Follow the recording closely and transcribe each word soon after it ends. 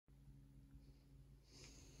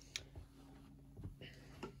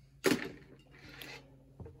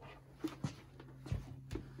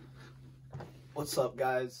What's up,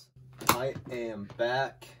 guys? I am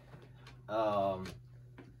back.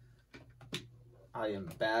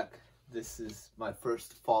 This is my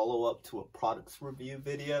first follow-up to a products review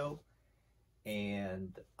video,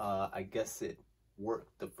 and I guess it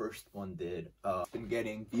worked. The first one did. Been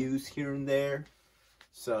getting views here and there,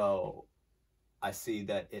 so I see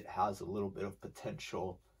that it has a little bit of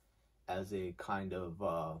potential as a kind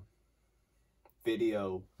of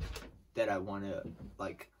video that I want to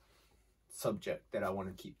subject that I want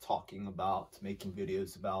to keep talking about, making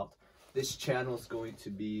videos about. This channel is going to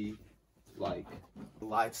be like a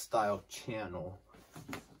lifestyle channel,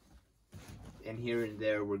 and here and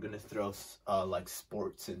there we're gonna throw like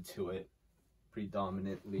sports into it,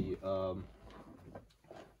 predominantly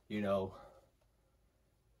you know,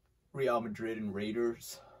 Real Madrid and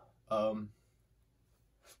Raiders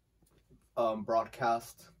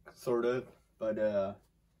broadcast, sort of, but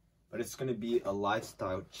it's gonna be a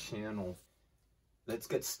lifestyle channel. Let's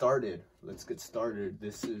get started.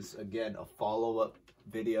 This is, again, a follow-up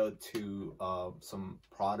video to some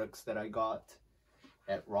products that I got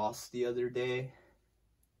at Ross the other day.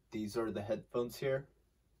 These are the headphones here.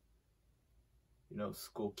 You know,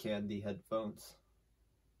 Skullcandy headphones.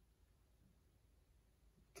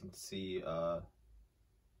 You can see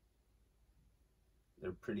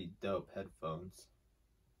they're pretty dope headphones.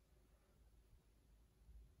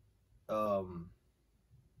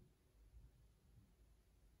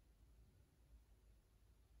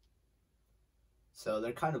 So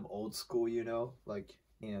they're kind of old school, you know, like,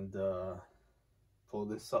 and pull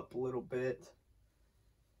this up a little bit,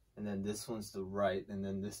 and then this one's the right, and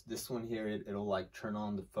then this one here, it'll like turn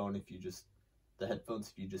on the phone if you just, the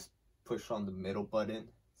headphones, if you just push on the middle button.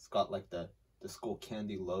 It's got like the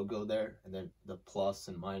Skullcandy logo there, and then the plus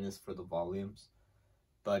and minus for the volumes.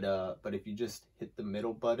 But if you just hit the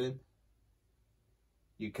middle button,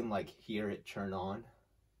 you can like hear it turn on,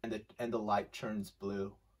 and the light turns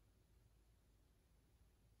blue.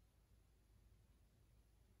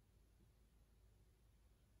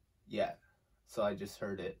 Yeah, so I just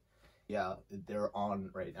heard it. Yeah, they're on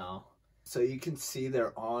right now. So you can see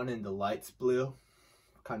they're on and the light's blue,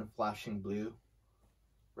 kind of flashing blue,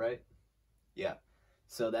 right? Yeah,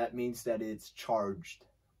 so that means that it's charged.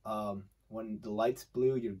 When the light's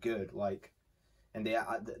blue, you're good. Like, and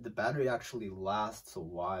the battery actually lasts a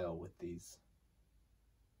while with these.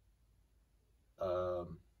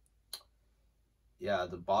 Yeah,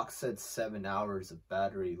 the box said 7 hours of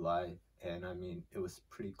battery life, and I mean, it was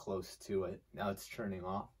pretty close to it. Now it's turning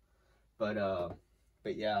off, but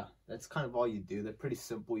yeah, that's kind of all you do. They're pretty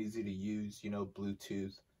simple, easy to use, you know,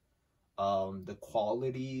 Bluetooth. The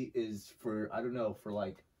quality is, for, I don't know, for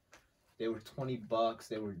like, they were $20.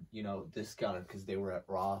 They were, you know, discounted because they were at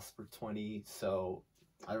Ross for 20. So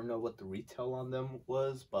I don't know what the retail on them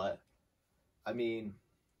was, but I mean,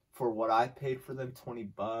 for what I paid for them,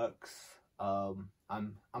 $20.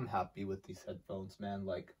 I'm happy with these headphones, man.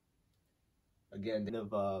 Like, again, the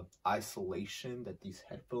kind of isolation that these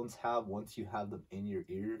headphones have, once you have them in your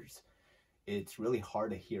ears, it's really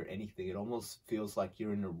hard to hear anything. It almost feels like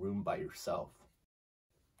you're in a room by yourself.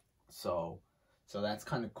 So that's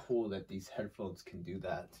kind of cool that these headphones can do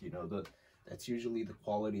that. You know, that's usually the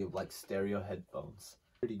quality of like stereo headphones.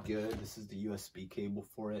 Pretty good. This is the USB cable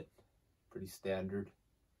for it. Pretty standard.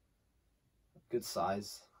 Good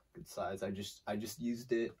size. I just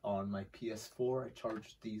used it on my PS4. I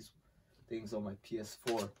charged these things on my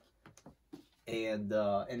PS4. And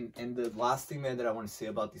the last thing, man, that I want to say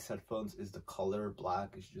about these headphones is the color.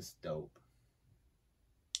 Black is just dope.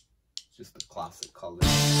 It's just the classic color.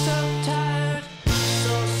 So tired,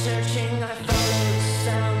 so searching, I followed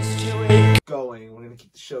sounds to it. We're gonna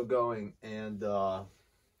keep the show going, and I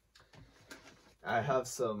have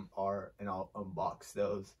some art, and I'll unbox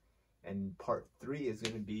those. And part 3 is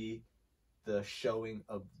gonna be the showing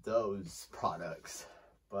of those products.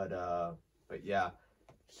 But yeah,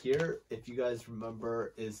 here, if you guys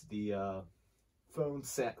remember, is the phone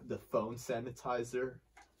sanitizer.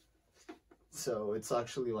 So it's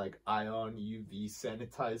actually like ion UV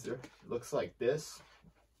sanitizer. It looks like this.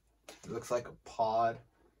 It looks like a pod,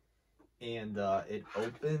 and it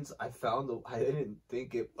opens. I didn't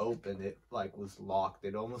think it opened. It like was locked.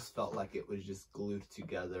 It almost felt like it was just glued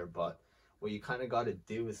together. But what you kind of got to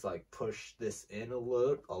do is like push this in a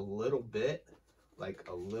little bit, like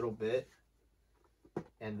a little bit,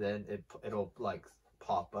 and then it'll like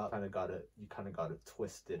pop up. You kind of gotta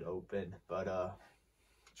twist it open, but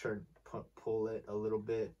pull it a little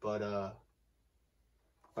bit, but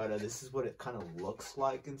this is what it kind of looks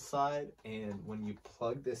like inside. And when you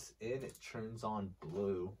plug this in, it turns on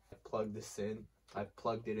blue. I plugged this in. I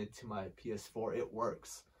plugged it into my PS4. It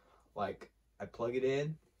works. Like, I plug it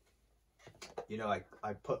in, you know,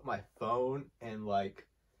 I put my phone, and like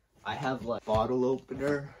I have like bottle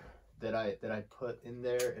opener that I put in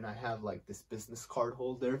there, and I have like this business card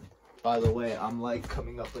holder. By the way, I'm like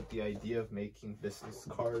coming up with the idea of making business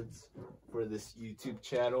cards for this YouTube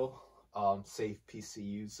channel, Safe PC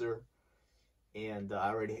User, and I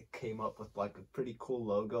already came up with like a pretty cool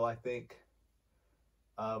logo, I think,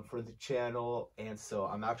 for the channel. And so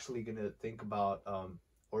I'm actually gonna think about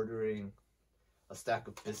ordering a stack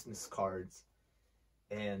of business cards,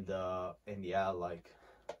 and yeah, like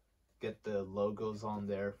get the logos on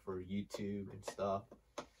there for YouTube and stuff.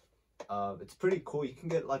 It's pretty cool. You can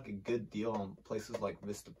get like a good deal on places like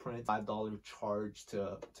Vistaprint. $5 charge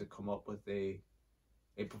to come up with a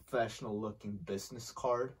professional looking business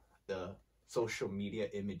card, the social media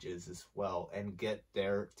images as well, and get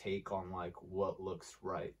their take on like what looks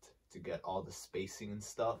right, to get all the spacing and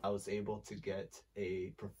stuff. I was able to get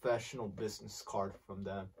a professional business card from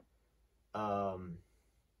them,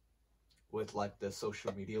 with like the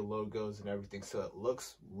social media logos and everything, so it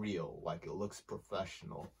looks real, like it looks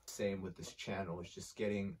professional. Same with this channel, it's just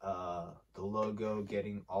getting the logo,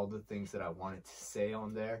 getting all the things that I wanted to say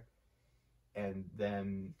on there, and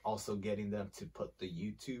then also getting them to put the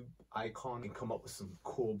YouTube icon and come up with some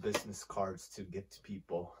cool business cards to get to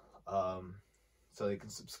people, so they can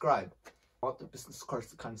subscribe. I want the business cards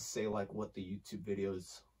to kind of say like what the YouTube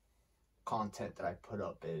videos content that I put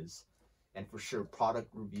up is. And for sure, product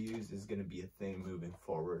reviews is going to be a thing moving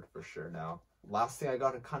forward for sure now. Last thing I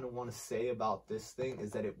got to kind of want to say about this thing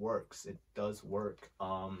is that it works. It does work.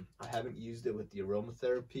 I haven't used it with the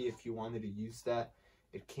aromatherapy. If you wanted to use that,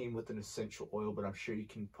 it came with an essential oil, but I'm sure you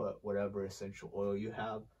can put whatever essential oil you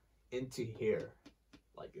have into here,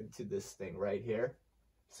 like into this thing right here.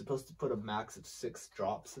 You're supposed to put a max of 6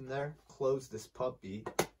 drops in there. Close this puppy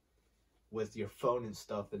with your phone and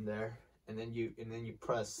stuff in there. And then you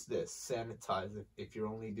press this sanitize if you're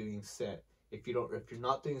only doing if you're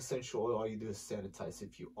not doing essential oil, all you do is sanitize.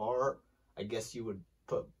 If you are, I guess you would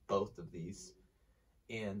put both of these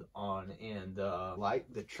and on, and the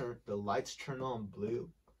lights turn on blue,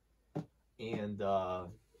 and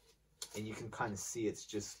you can kind of see it's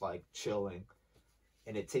just like chilling,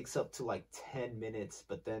 and it takes up to like 10 minutes,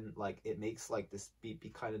 but then like it makes like this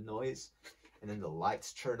beepy kind of noise, and then the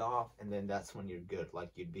lights turn off, and then that's when you're good.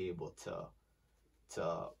 Like you'd be able to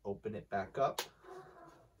open it back up.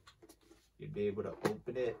 You'd be able to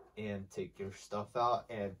open it and take your stuff out.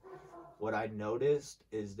 And what I noticed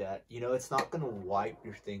is that, you know, it's not gonna wipe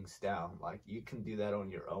your things down. Like you can do that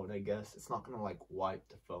on your own, I guess. It's not gonna like wipe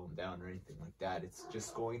the phone down or anything like that. It's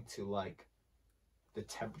just going to like, the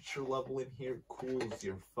temperature level in here cools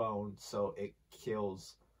your phone, so it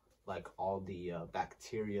kills like all the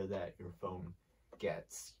bacteria that your phone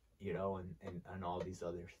gets, you know, and all these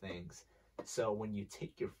other things. So when you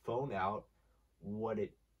take your phone out, what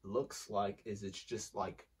it looks like is it's just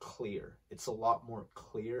like clear. It's a lot more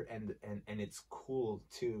clear, and it's cool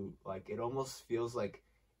too. Like it almost feels like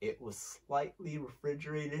it was slightly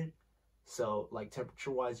refrigerated, so like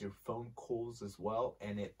temperature wise your phone cools as well,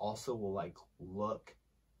 and it also will like look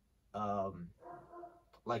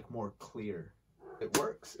like more clear. It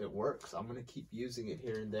works. I'm gonna keep using it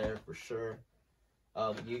here and there for sure.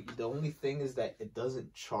 The only thing is that it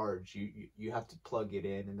doesn't charge. You have to plug it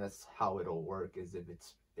in, and that's how it'll work, is if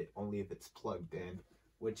only if it's plugged in,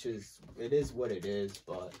 which is what it is.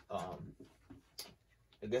 But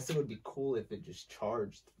I guess it would be cool if it just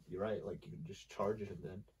charged. You're right, like you can just charge it and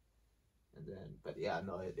then. But yeah,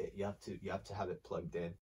 no, you have to have it plugged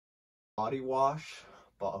in. Body wash.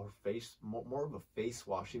 More of a face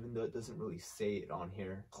wash, even though it doesn't really say it on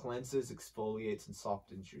here. Cleanses, exfoliates, and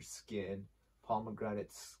softens your skin.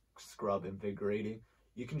 Pomegranate scrub, invigorating.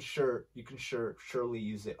 You can surely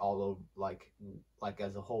use it all over, like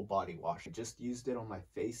as a whole body wash. I just used it on my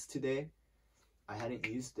face today. I hadn't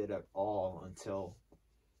used it at all until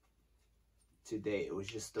today. It was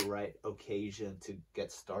just the right occasion to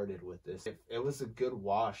get started with this. It was a good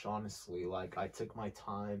wash, honestly. Like I took my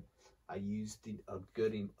time. I used a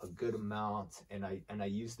good amount, and I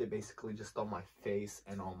used it basically just on my face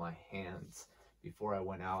and on my hands before I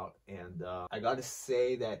went out. And I gotta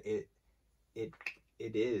say that it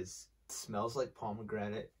smells like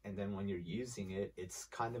pomegranate, and then when you're using it, it's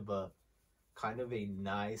kind of a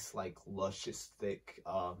nice, like luscious, thick,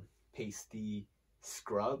 pasty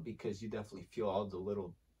scrub, because you definitely feel all the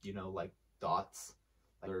little, you know, like dots,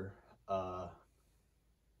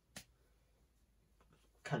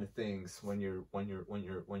 kind of things when you're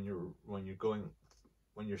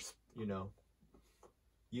you know,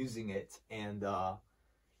 using it, and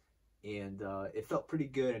it felt pretty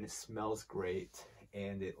good, and it smells great.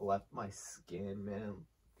 and it left my skin, man,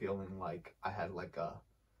 feeling like I had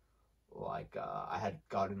I had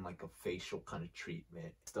gotten like a facial kind of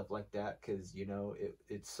treatment, stuff like that. Because you know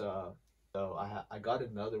it's so I got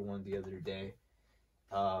another one the other day,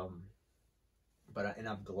 and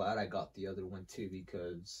I'm glad I got the other one too,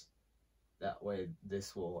 because that way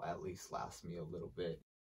this will at least last me a little bit.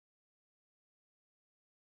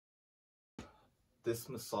 This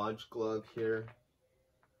massage glove here,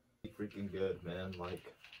 freaking good, man.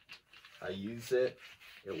 Like, I use it,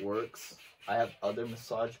 it works. I have other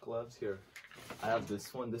massage gloves here. I have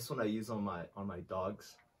this one I use on my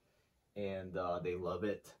dogs, and they love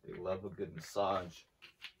it. They love a good massage.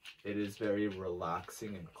 It is very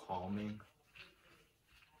relaxing and calming,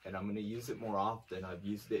 and I'm gonna use it more often. I've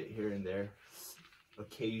used it here and there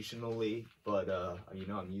occasionally, but you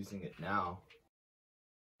know, I'm using it now,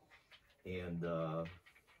 and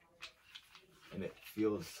it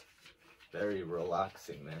feels very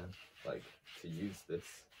relaxing, man, like, to use this.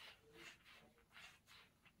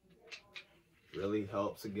 Really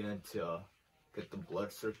helps, again, to get the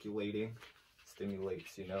blood circulating,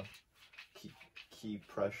 stimulates, you know, key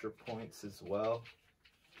pressure points as well,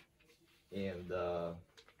 and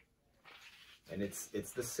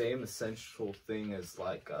it's the same essential thing as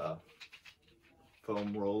like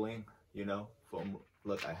foam rolling, you know. Foam.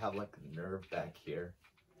 Look, I have like a nerve back here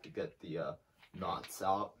to get the knots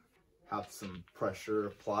out. Have some pressure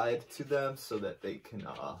applied to them so that they can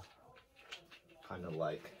kind of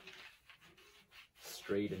like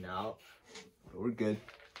straighten out. We're good.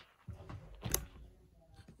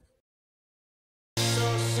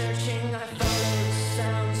 So searching